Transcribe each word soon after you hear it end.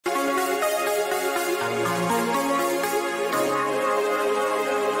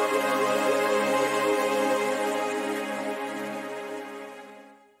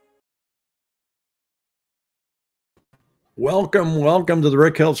Welcome to the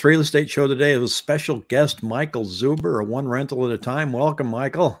Rick Helps Real Estate Show today. With special guest Michael Zuber, a one rental at a time. Welcome,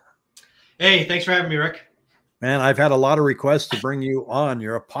 Michael. Hey, thanks for having me, Rick. Man, I've had a lot of requests to bring you on.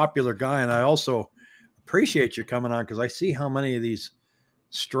 You're a popular guy, and I also appreciate you coming on because I see how many of these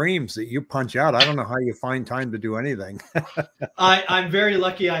streams that you punch out. I don't know how you find time to do anything. I'm very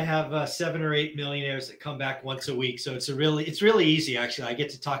lucky. I have 7 or 8 millionaires that come back once a week, so it's really easy. Actually, I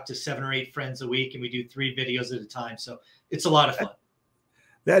get to talk to 7 or 8 friends a week, and we do 3 videos at a time. So it's a lot of fun.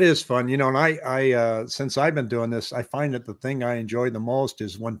 That is fun, you know. And I since I've been doing this, I find that the thing I enjoy the most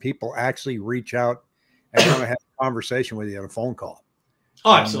is when people actually reach out and want to have a conversation with you on a phone call.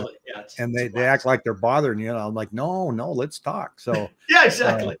 Oh, absolutely. Yeah. And they act like they're bothering you. And I'm like, no, let's talk. So yeah,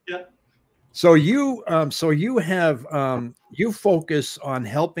 exactly. Yeah. So you you focus on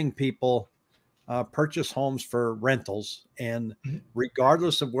helping people purchase homes for rentals, and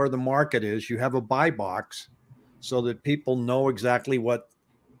regardless of where the market is, you have a buy box so that people know exactly what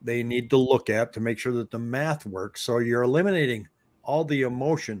they need to look at to make sure that the math works. So you're eliminating all the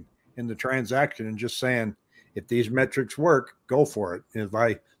emotion in the transaction and just saying, if these metrics work, go for it. If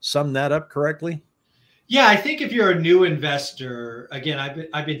I sum that up correctly? Yeah, I think if you're a new investor, again,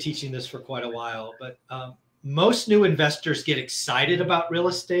 I've been teaching this for quite a while, but most new investors get excited about real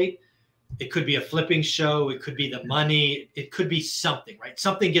estate. It could be a flipping show, it could be the money, it could be something, right?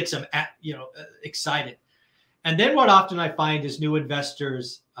 Something gets them excited. And then what often I find is new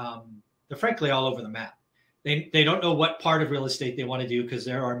investors, they're frankly all over the map. They don't know what part of real estate they want to do because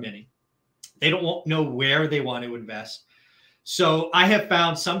there are many. They don't know where they want to invest. So I have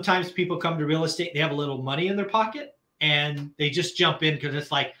found sometimes people come to real estate, they have a little money in their pocket and they just jump in because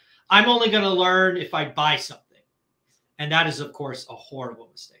it's like, I'm only going to learn if I buy something. And that is, of course, a horrible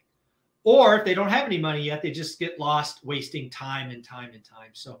mistake. Or if they don't have any money yet, they just get lost wasting time and time and time.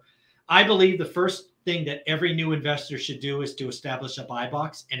 So I believe the first thing that every new investor should do is to establish a buy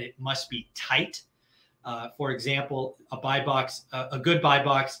box, and it must be tight. For example, a good buy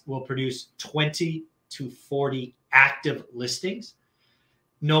box will produce 20 to 40 active listings,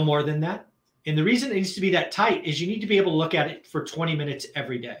 no more than that. And the reason it needs to be that tight is you need to be able to look at it for 20 minutes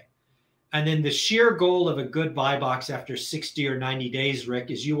every day. And then the sheer goal of a good buy box after 60 or 90 days,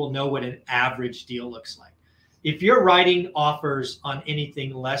 Rick, is you will know what an average deal looks like. If you're writing offers on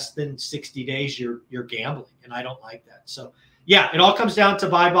anything less than 60 days, you're gambling, and I don't like that. So yeah, it all comes down to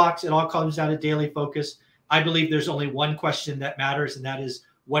buy box. It all comes down to daily focus. I believe there's only one question that matters, and that is,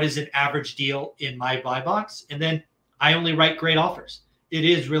 what is an average deal in my buy box? And then I only write great offers. It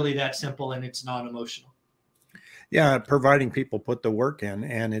is really that simple, and it's non-emotional. Yeah, providing people put the work in,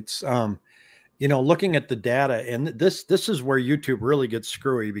 and it's looking at the data, and this is where YouTube really gets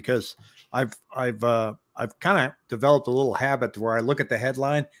screwy, because I've kind of developed a little habit where I look at the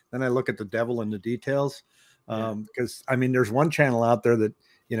headline, then I look at the devil in the details. Because I mean, there's one channel out there that,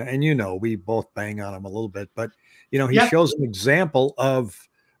 and we both bang on him a little bit, but he shows an example of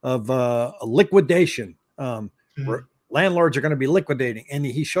a liquidation. Where landlords are going to be liquidating, and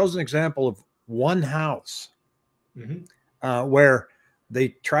he shows an example of one house where they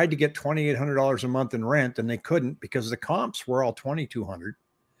tried to get $2,800 a month in rent, and they couldn't because the comps were all $2,200.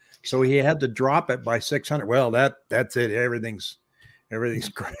 So he had to drop it by $600. Well, that's it. Everything's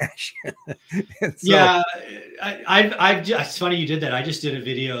crashing. So, yeah, it's funny you did that. I just did a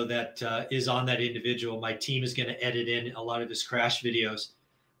video that is on that individual. My team is going to edit in a lot of his crash videos.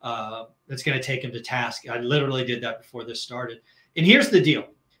 That's going to take him to task. I literally did that before this started. And here's the deal.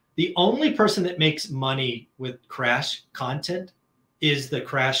 The only person that makes money with crash content is the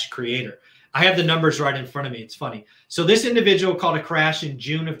crash creator. I have the numbers right in front of me. It's funny. So this individual called a crash in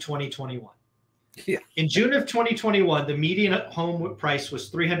June of 2021. Yeah. In June of 2021, the median home price was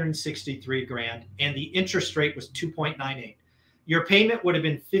 $363,000 and the interest rate was 2.98. Your payment would have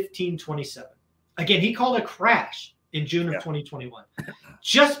been $1,527. Again, he called a crash in June of 2021.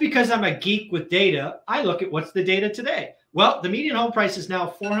 Just because I'm a geek with data, I look at what's the data today. Well, the median home price is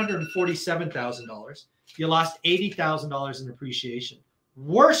now $447,000. You lost $80,000 in appreciation.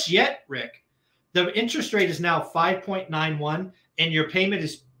 Worse yet, Rick, the interest rate is now 5.91 and your payment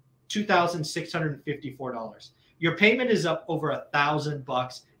is $2,654. Your payment is up over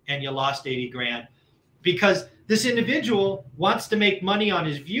 $1,000 and you lost $80,000 because this individual wants to make money on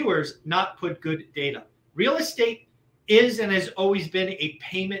his viewers, not put good data. Real estate is and has always been a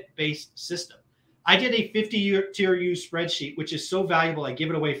payment-based system. I did a 50-year TRU spreadsheet, which is so valuable. I give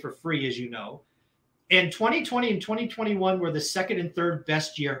it away for free, as you know. And 2020 and 2021 were the second and third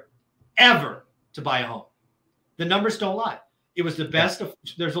best year ever to buy a home. The numbers don't lie. It was the best.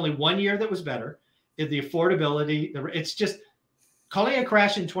 There's only 1 year that was better. The affordability, it's just calling a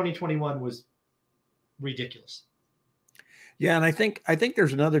crash in 2021 was ridiculous. Yeah, and I think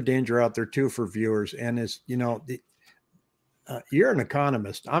there's another danger out there too for viewers, and is you're an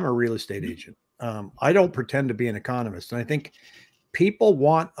economist. I'm a real estate agent. I don't pretend to be an economist, and I think people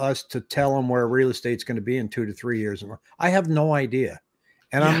want us to tell them where real estate's going to be in 2 to 3 years. And I have no idea,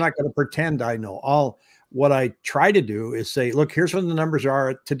 and I'm Yeah. not going to pretend I know. All what I try to do is say, look, here's what the numbers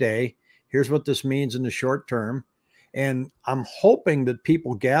are today. Here's what this means in the short term, and I'm hoping that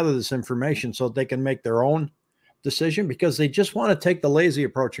people gather this information so they can make their own decision, because they just want to take the lazy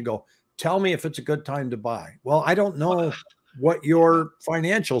approach and go, tell me if it's a good time to buy. Well, I don't know what your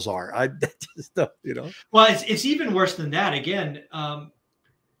financials are. I just, Well, it's even worse than that. Again,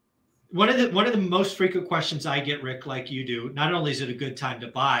 one of the most frequent questions I get, Rick, like you do, not only is it a good time to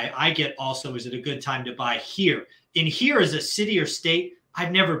buy, I get also, is it a good time to buy here? And here is a city or state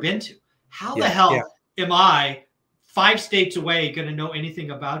I've never been to. How the hell am I 5 states away going to know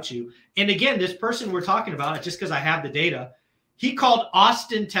anything about you? And again, this person we're talking about, just because I have the data, he called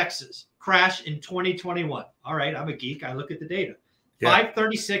Austin, Texas, crash in 2021. All right, I'm a geek. I look at the data.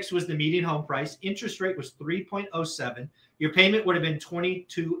 536 was the median home price. Interest rate was 3.07. Your payment would have been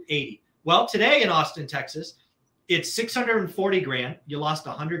 2280. Well, today in Austin, Texas, it's 640 grand. You lost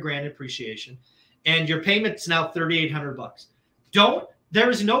 100 grand appreciation, and your payment's now 3,800 bucks. There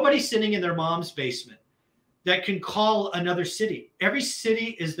is nobody sitting in their mom's basement that can call another city. Every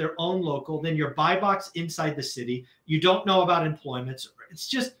city is their own local. Then your buy box inside the city. You don't know about employments.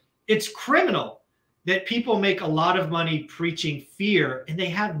 It's criminal that people make a lot of money preaching fear, and they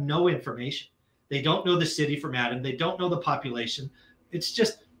have no information. They don't know the city from Adam. They don't know the population. It's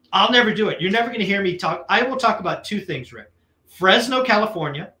just, I'll never do it. You're never going to hear me talk. I will talk about two things, Rick. Fresno,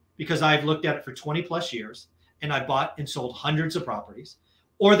 California, because I've looked at it for 20 plus years, and I bought and sold hundreds of properties,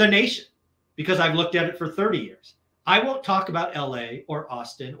 or the nation, because I've looked at it for 30 years. I won't talk about LA or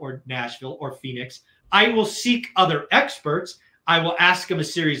Austin or Nashville or Phoenix. I will seek other experts. I will ask them a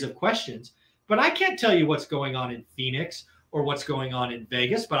series of questions, but I can't tell you what's going on in Phoenix or what's going on in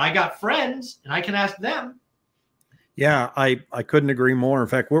Vegas, but I got friends and I can ask them. Yeah, I couldn't agree more. In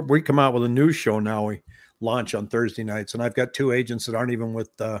fact, we come out with a news show now. We launch on Thursday nights, and I've got two agents that aren't even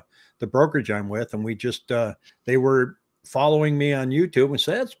with the brokerage I'm with, and we just they were following me on YouTube and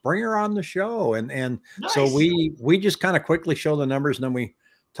said, let's bring her on the show. And Nice. So we just kind of quickly show the numbers, and then we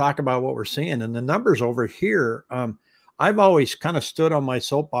talk about what we're seeing. And the numbers over here, I've always kind of stood on my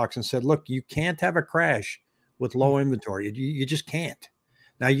soapbox and said, look, you can't have a crash with low inventory. You just can't.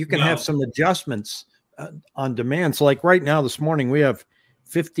 Now you can have some adjustments on demand. So like right now, this morning, we have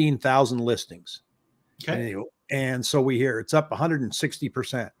 15,000 listings. Okay. And so we hear it's up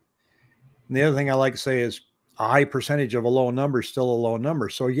 160%. And the other thing I like to say is a high percentage of a low number is still a low number.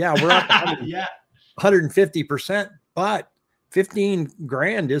 So yeah, we're up 150%, but 15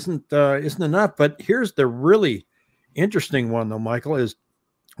 grand isn't enough. But here's the really interesting one though, Michael, is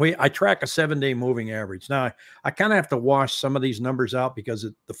I track a 7-day moving average. Now I kind of have to wash some of these numbers out because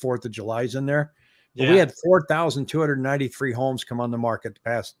the 4th of July is in there. But we had 4,293 homes come on the market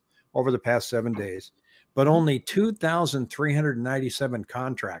over the past 7 days, but only 2,397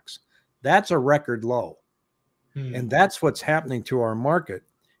 contracts. That's a record low. And that's what's happening to our market.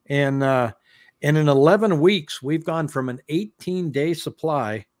 And in 11 weeks, we've gone from an 18-day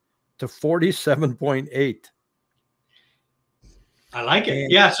supply to 47.8. I like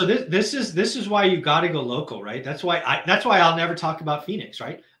it. Yeah. So this is why you got to go local, right? That's why I'll never talk about Phoenix,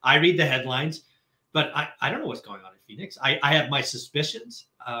 right? I read the headlines, but I don't know what's going on in Phoenix. I have my suspicions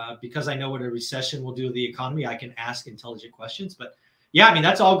because I know what a recession will do to the economy. I can ask intelligent questions, but yeah, I mean,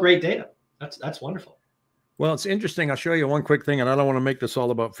 that's all great data. That's wonderful. Well, it's interesting. I'll show you one quick thing, and I don't want to make this all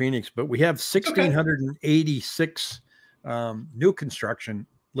about Phoenix, but we have 1,686 new construction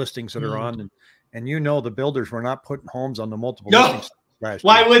listings that are on, and the builders were not putting homes on the multiple listings.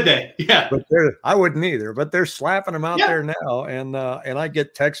 Why would they? Yeah, but I wouldn't either. But they're slapping them out there now, and I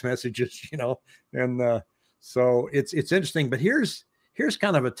get text messages, and so it's interesting. But here's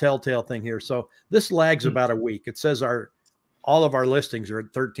kind of a telltale thing here. So this lags about a week. It says all of our listings are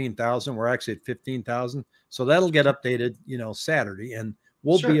at 13,000. We're actually at 15,000. So that'll get updated, Saturday, and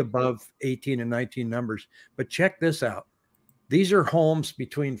we'll be above 18 and 19 numbers. But check this out. These are homes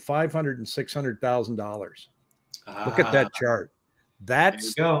between $500,000 and $600,000. Look at that chart.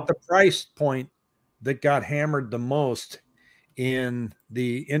 That's the price point that got hammered the most in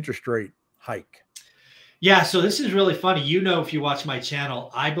the interest rate hike. Yeah. So this is really funny. If you watch my channel,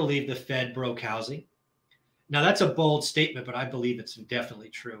 I believe the Fed broke housing. Now that's a bold statement, but I believe it's definitely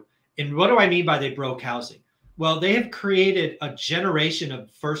true. And what do I mean by they broke housing? Well, they have created a generation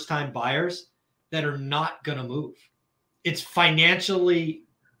of first-time buyers that are not going to move. It's financially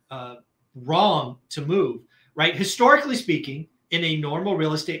wrong to move, right? Historically speaking, in a normal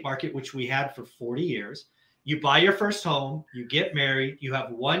real estate market, which we had for 40 years, you buy your first home, you get married, you have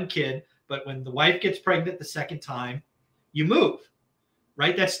one kid, but when the wife gets pregnant the second time, you move,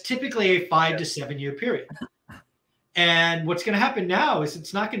 right? That's typically a 5 to 7 year period. And what's going to happen now is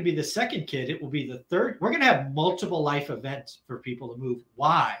it's not going to be the second kid, it will be the third. We're going to have multiple life events for people to move.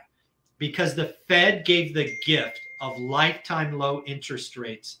 Why? Because the Fed gave the gift of lifetime low interest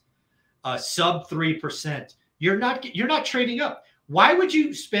rates, sub 3%. You're not trading up. Why would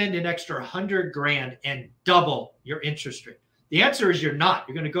you spend an extra 100 grand and double your interest rate? The answer is you're not.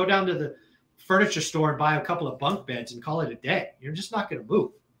 You're going to go down to the furniture store and buy a couple of bunk beds and call it a day. You're just not going to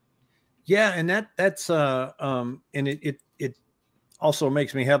move. Yeah, and that's and it also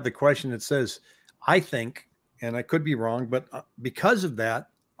makes me have the question that says, I think, and I could be wrong, but because of that,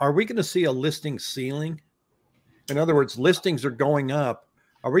 are we going to see a listing ceiling? In other words, listings are going up.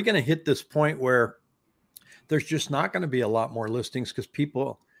 Are we going to hit this point where there's just not going to be a lot more listings because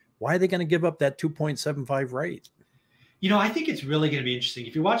people, why are they going to give up that 2.75 rate? You know, I think it's really going to be interesting.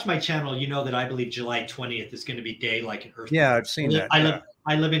 If you watch my channel, you know that I believe July 20th is going to be day like an earthquake. Yeah, I've seen that.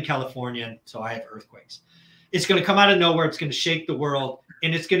 I live in California, so I have earthquakes. It's going to come out of nowhere. It's going to shake the world,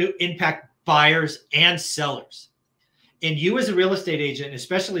 and it's going to impact buyers and sellers. And you as a real estate agent,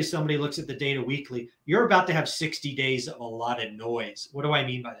 especially somebody who looks at the data weekly, you're about to have 60 days of a lot of noise. What do I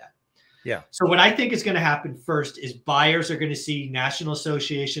mean by that? Yeah. So what I think is going to happen first is buyers are going to see National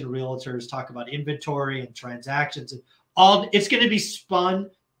Association of Realtors talk about inventory and transactions and all. It's going to be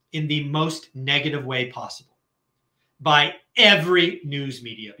spun in the most negative way possible by every news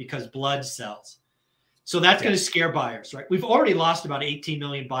media because blood sells. So that's going to scare buyers, right? We've already lost about 18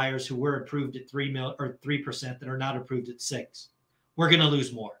 million buyers who were approved at 3% that are not approved at 6%. We're going to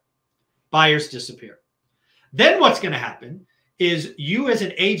lose more. Buyers disappear. Then what's going to happen is you as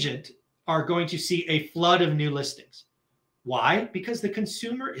an agent are going to see a flood of new listings. Why? Because the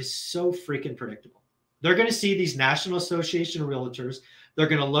consumer is so freaking predictable. They're going to see these National Association of Realtors. They're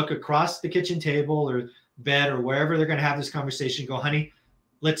going to look across the kitchen table or bed or wherever they're going to have this conversation, go, honey,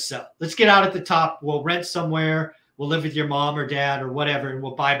 let's sell. Let's get out at the top. We'll rent somewhere. We'll live with your mom or dad or whatever, and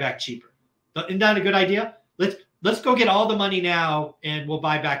we'll buy back cheaper. Isn't that a good idea? Let's go get all the money now, and we'll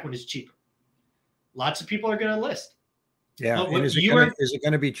buy back when it's cheaper. Lots of people are going to list. Yeah, and is it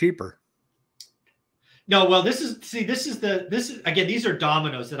going to be cheaper? No, well, this is again, these are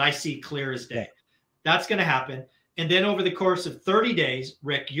dominoes that I see clear as day. Yeah. That's going to happen. And then over the course of 30 days,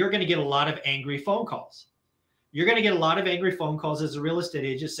 Rick, you're going to get a lot of angry phone calls. You're going to get a lot of angry phone calls as a real estate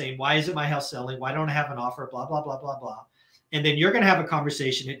agent saying, why isn't my house selling? Why don't I have an offer? Blah, blah, blah, blah, blah. And then you're going to have a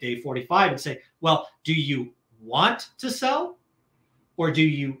conversation at day 45 and say, well, do you want to sell or do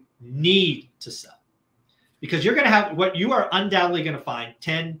you need to sell? Because you're going to have what you are undoubtedly going to find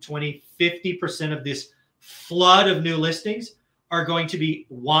 10, 20, 50% of this flood of new listings are going to be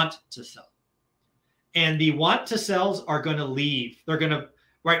want to sell. And the want to sells are going to leave. They're going to,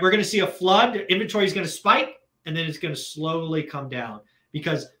 right? We're going to see a flood. Inventory is going to spike and then it's going to slowly come down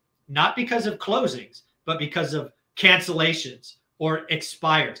not because of closings, but because of cancellations or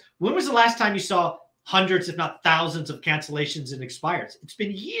expires. When was the last time you saw hundreds, if not thousands of cancellations and expires? It's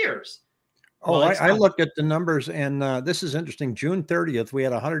been years. Oh, well, I looked at the numbers and this is interesting. June 30th, we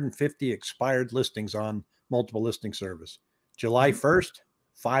had 150 expired listings on multiple listing service. July 1st,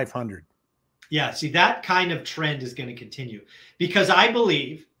 500. Yeah, see, that kind of trend is going to continue because I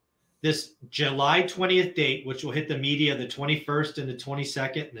believe this July 20th date, which will hit the media the 21st and the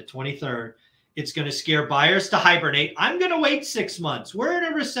 22nd and the 23rd, it's going to scare buyers to hibernate. I'm going to wait 6 months. We're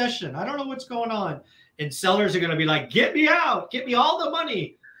in a recession. I don't know what's going on. And sellers are going to be like, get me out, get me all the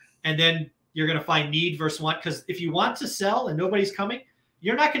money. And then you're going to find need versus want, because if you want to sell and nobody's coming,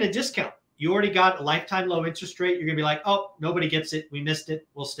 you're not going to discount. You already got a lifetime low interest rate. You're going to be like, oh, nobody gets it. We missed it.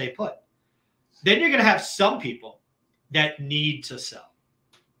 We'll stay put. Then you're going to have some people that need to sell.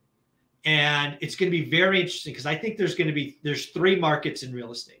 And it's going to be very interesting because I think there's 3 markets in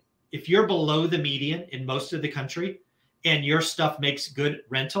real estate. If you're below the median in most of the country and your stuff makes good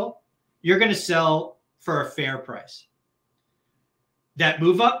rental, you're going to sell for a fair price. That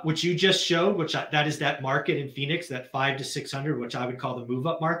move up, which you just showed, that is that market in Phoenix, that 500 to 600, which I would call the move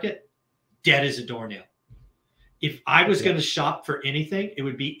up market, dead as a doornail. If I was going to shop for anything, it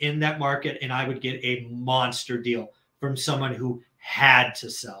would be in that market and I would get a monster deal from someone who had to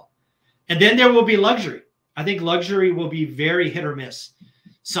sell. And then there will be luxury. I think luxury will be very hit or miss.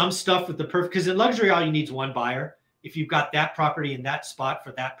 Some stuff with the perfect, because in luxury, all you need is one buyer. If you've got that property in that spot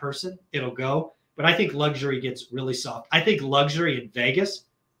for that person, it'll go. But I think luxury gets really soft. I think luxury in Vegas,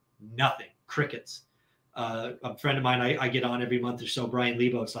 nothing, crickets. A friend of mine I get on every month or so, Brian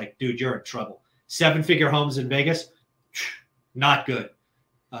Lebo, it's like, dude, you're in trouble. 7-figure homes in Vegas, not good.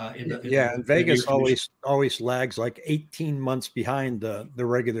 And Vegas always lags like 18 months behind the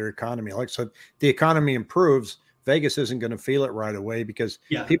regular economy. Like, so the economy improves, Vegas isn't going to feel it right away because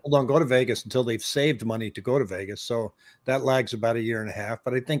people don't go to Vegas until they've saved money to go to Vegas. So that lags about 1.5 years.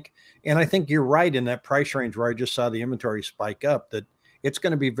 But I think you're right in that price range where I just saw the inventory spike up, that it's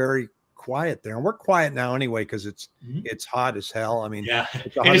going to be very quiet there. And we're quiet now anyway, because it's hot as hell. I mean, and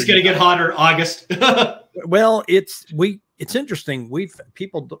it's going to get hotter August. Well, it's interesting.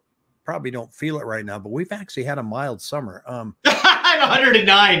 People probably don't feel it right now, but we've actually had a mild summer.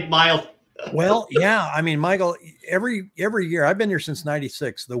 109 mild. Well, yeah. I mean, Michael, every year, I've been here since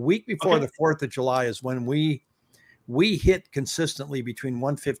 '96. The week before the 4th of July is when we hit consistently between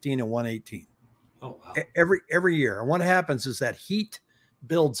 115 and 118. Oh, wow. Every year. And what happens is that heat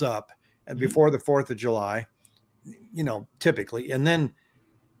builds up and before the 4th of July, typically, and then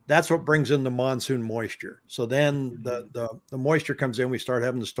that's what brings in the monsoon moisture. So then the moisture comes in, we start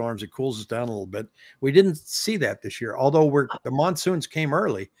having the storms, it cools us down a little bit. We didn't see that this year, although the monsoons came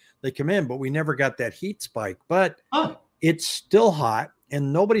early. They come in, but we never got that heat spike. But it's still hot,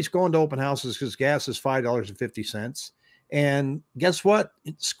 and nobody's going to open houses because gas is $5.50. And guess what?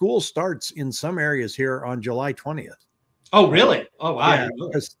 School starts in some areas here on July 20th. Oh, really? Oh, wow.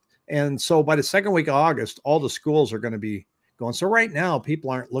 Yeah, and so by the second week of August, all the schools are going to be going. So right now,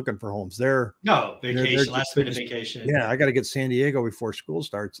 people aren't looking for homes. They're vacation, last minute vacation. Yeah, I got to get San Diego before school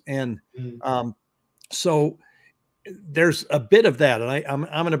starts. And so there's a bit of that. And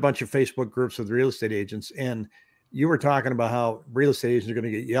I'm in a bunch of Facebook groups with real estate agents, and you were talking about how real estate agents are going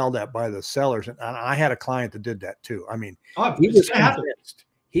to get yelled at by the sellers. And I had a client that did that too. I mean,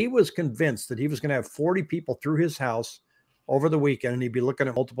 he was convinced that he was going to have 40 people through his house over the weekend, and he'd be looking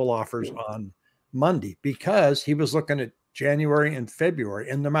at multiple offers on Monday because he was looking at January and February.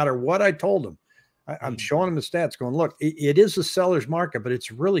 And no matter what I told him, I'm showing him the stats going, look, it is a seller's market, but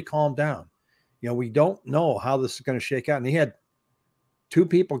it's really calmed down. We don't know how this is going to shake out. And he had 2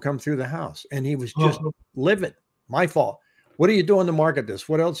 people come through the house, and he was just livid. My fault. What are you doing to market this?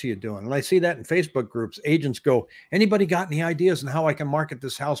 What else are you doing? And I see that in Facebook groups. Agents go, anybody got any ideas on how I can market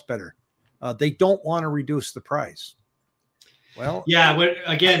this house better? They don't want to reduce the price. Well, yeah,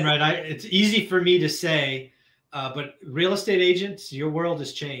 again, right. It's easy for me to say, but real estate agents, your world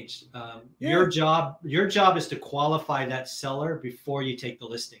has changed. Your job is to qualify that seller before you take the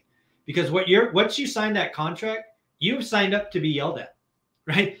listing, because once you sign that contract, you've signed up to be yelled at,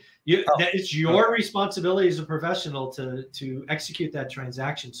 right? That it's your responsibility as a professional to execute that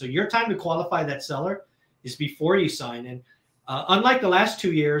transaction. So your time to qualify that seller is before you sign. And unlike the last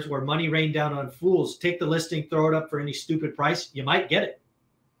 2 years where money rained down on fools, take the listing, throw it up for any stupid price, you might get it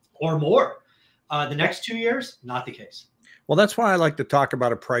or more. The next 2 years, not the case. Well, that's why I like to talk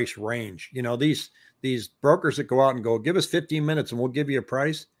about a price range. These brokers that go out and go, give us 15 minutes and we'll give you a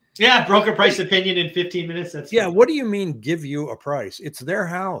price. Yeah, broker price opinion in 15 minutes. That's fun. What do you mean give you a price? It's their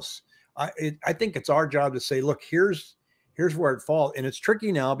house. I think it's our job to say, look, here's where it falls. And it's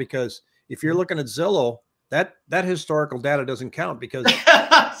tricky now because if you're looking at Zillow, that historical data doesn't count because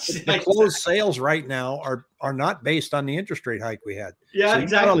the closed sales right now are not based on the interest rate hike we had. Yeah, so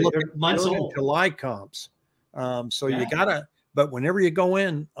exactly. Look at months old. July comps. You gotta. But whenever you go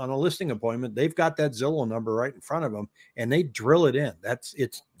in on a listing appointment, they've got that Zillow number right in front of them, and they drill it in.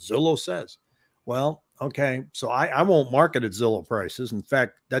 It's Zillow says. Well, okay, so I won't market at Zillow prices. In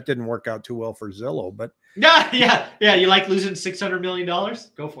fact, that didn't work out too well for Zillow. But yeah. You like losing $600 million?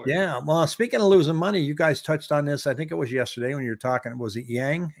 Go for it. Yeah. Well, speaking of losing money, you guys touched on this. I think it was yesterday when you were talking. Was it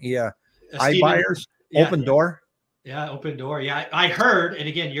Yang? Yeah. iBuyers, Open Door. Yeah, Open Door. Yeah, I heard. And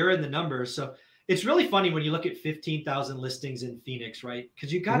again, you're in the numbers, so. It's really funny when you look at 15,000 listings in Phoenix, right?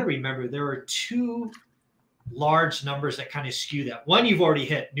 Because you got to remember there are 2 large numbers that kind of skew that. One, you've already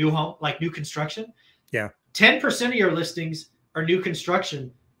hit new home, like new construction. Yeah. 10% of your listings are new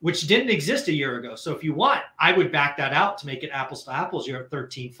construction, which didn't exist a year ago. So if you want, I would back that out to make it apples to apples. You're at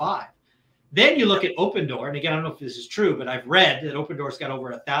 13.5. Then you look at Open Door, and again, I don't know if this is true, but I've read that Open Door's got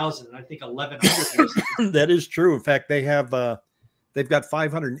over 1,000, and I think 1,100. That is true. In fact, they have. They've got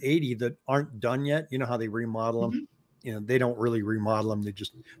 580 that aren't done yet. You know how they remodel them? They don't really remodel them. They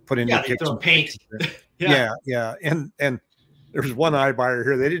just put in they throw paint. Yeah. And there's one iBuyer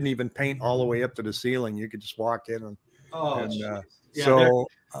here. They didn't even paint all the way up to the ceiling. You could just walk in and so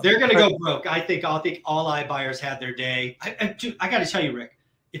they're going to go broke. I think all iBuyers had their day. I got to tell you, Rick,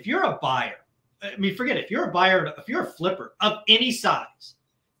 if you're a buyer, I mean, forget it. If you're a buyer, if you're a flipper of any size,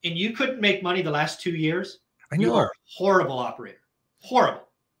 and you couldn't make money the last 2 years, you are a horrible operator. Horrible.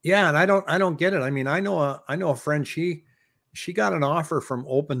 Yeah, and I don't get it. I mean, I know a friend. She she got an offer from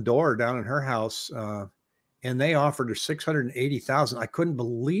Open Door down in her house, and they offered her 680,000. I couldn't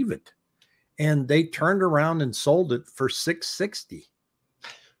believe it. And they turned around and sold it for 660.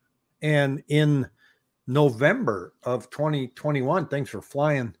 And in November of 2021, things were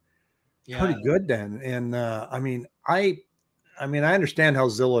flying pretty good then. And I understand how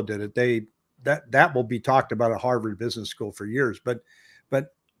Zillow did it. That will be talked about at Harvard Business School for years. But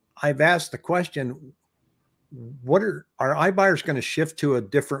I've asked the question, what are iBuyers going to shift to a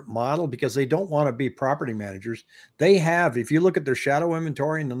different model because they don't want to be property managers? They have, if you look at their shadow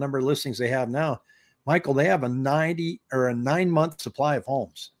inventory and the number of listings they have now, Michael, they have a 9-month supply of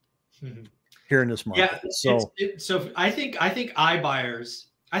homes here in this market. Yeah. So I think iBuyers,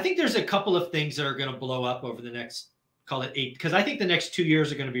 I think there's a couple of things that are going to blow up over the next, call it 8, because I think the next 2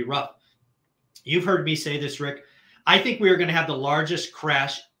 years are going to be rough. You've heard me say this, Rick. I think we are going to have the largest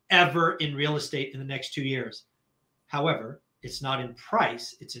crash ever in real estate in the next 2 years. Hehowever, it's not in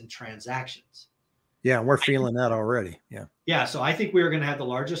price, it's in transactions. Yeah, we're feeling that already. Yeah. Yeah. So I think we're going to have the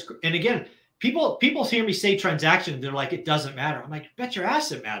largest. And again, people hear me say transaction, they're like, it doesn't matter. I'm like, bet your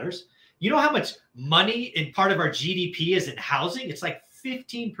ass it matters. You know how much money in part of our GDP is in housing? It's like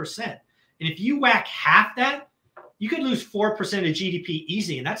 15%. And if you whack half that, you could lose 4% of GDP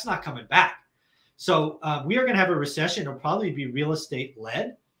easy, and that's not coming back. So we are going to have a recession. It'll probably be real estate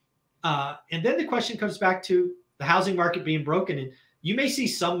led. And then the question comes back to the housing market being broken. And you may see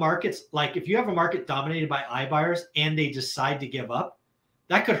some markets, like if you have a market dominated by iBuyers and they decide to give up,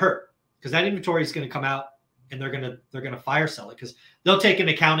 that could hurt because that inventory is going to come out and they're going to fire sell it because they'll take an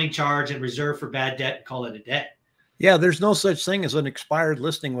accounting charge and reserve for bad debt and call it a day. Yeah, there's no such thing as an expired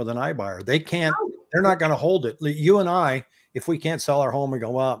listing with an iBuyer. They can't, they're not going to hold it. You and I, if we can't sell our home, we go,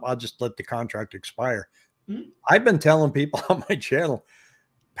 well, I'll just let the contract expire. I've been telling people on my channel,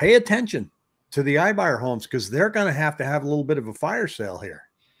 pay attention to the iBuyer homes because they're going to have a little bit of a fire sale here.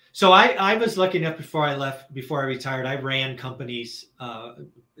 So I was lucky enough before I retired, I ran companies,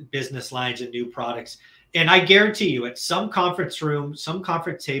 business lines and new products. And I guarantee you at some conference room, some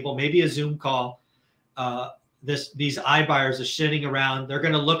conference table, maybe a Zoom call, these iBuyers are sitting around. They're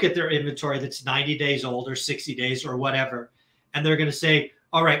going to look at their inventory that's 90 days old or 60 days or whatever. And they're going to say,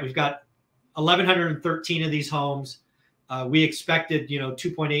 all right, we've got 1,113 of these homes. We expected,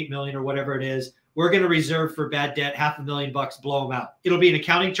 2.8 million or whatever it is. We're going to reserve for bad debt, $500,000, blow them out. It'll be an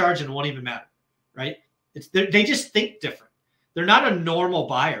accounting charge and it won't even matter, right? They just think different. They're not a normal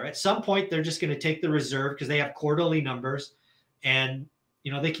buyer. At some point, they're just going to take the reserve because they have quarterly numbers and,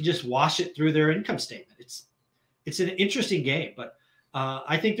 they can just wash it through their income statement. It's an interesting game, but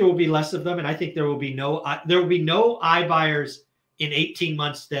I think there will be less of them. And I think there will be no iBuyers in 18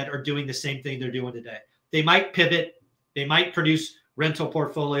 months that are doing the same thing they're doing today. They might pivot. They might produce rental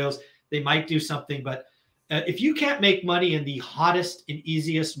portfolios. They might do something, but if you can't make money in the hottest and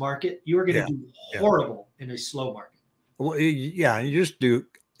easiest market, you are going to do horrible in a slow market. Well, yeah, you're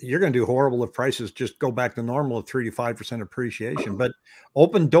going to do horrible if prices just go back to normal at 3 to 5% appreciation. But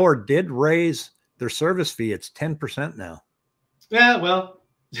Open Door did raise their service fee. It's 10% now. Yeah, well,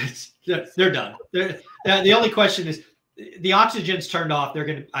 they're done. The only question is the oxygen's turned off. They're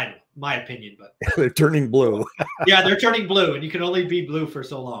going to, I don't know, my opinion, but they're turning blue. Yeah, they're turning blue, and you can only be blue for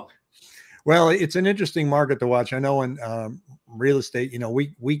so long. Well, it's an interesting market to watch. I know in real estate,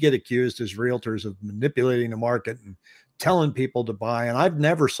 we get accused as realtors of manipulating the market and telling people to buy. And I've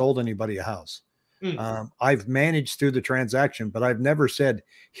never sold anybody a house. I've managed through the transaction, but I've never said,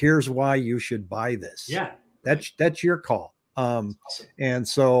 here's why you should buy this. Yeah. That's your call. Awesome. And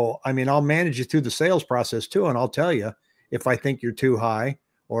so, I'll manage you through the sales process too. And I'll tell you if I think you're too high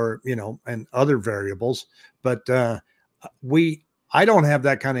or, and other variables, but I don't have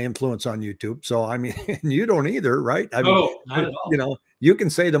that kind of influence on YouTube. So, you don't either, right? Not at all. You can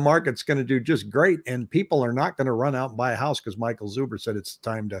say the market's going to do just great and people are not going to run out and buy a house because Michael Zuber said it's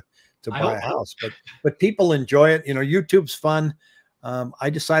time to buy a house, but people enjoy it. YouTube's fun. I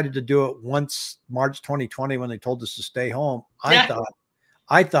decided to do it once March 2020 when they told us to stay home.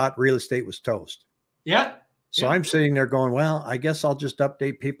 I thought real estate was toast. Yeah. So I'm sitting there going, well, I guess I'll just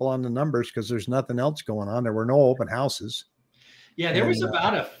update people on the numbers because there's nothing else going on. There were no open houses. Yeah, there was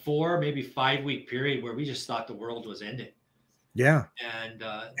about a 4, maybe 5 week period where we just thought the world was ending. Yeah. And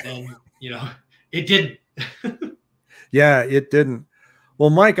then, it didn't. Yeah, it didn't. Well,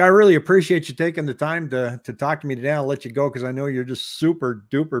 Mike, I really appreciate you taking the time to talk to me today. I'll let you go because I know you're just super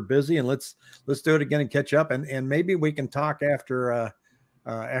duper busy, and let's do it again and catch up. And maybe we can talk after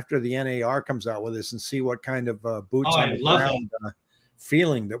the NAR comes out with us and see what kind of boots on the ground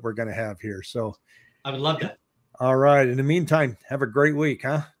feeling that we're going to have here. So I would love that. All right. In the meantime, have a great week,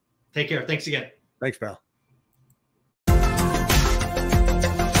 huh? Take care. Thanks again. Thanks, pal.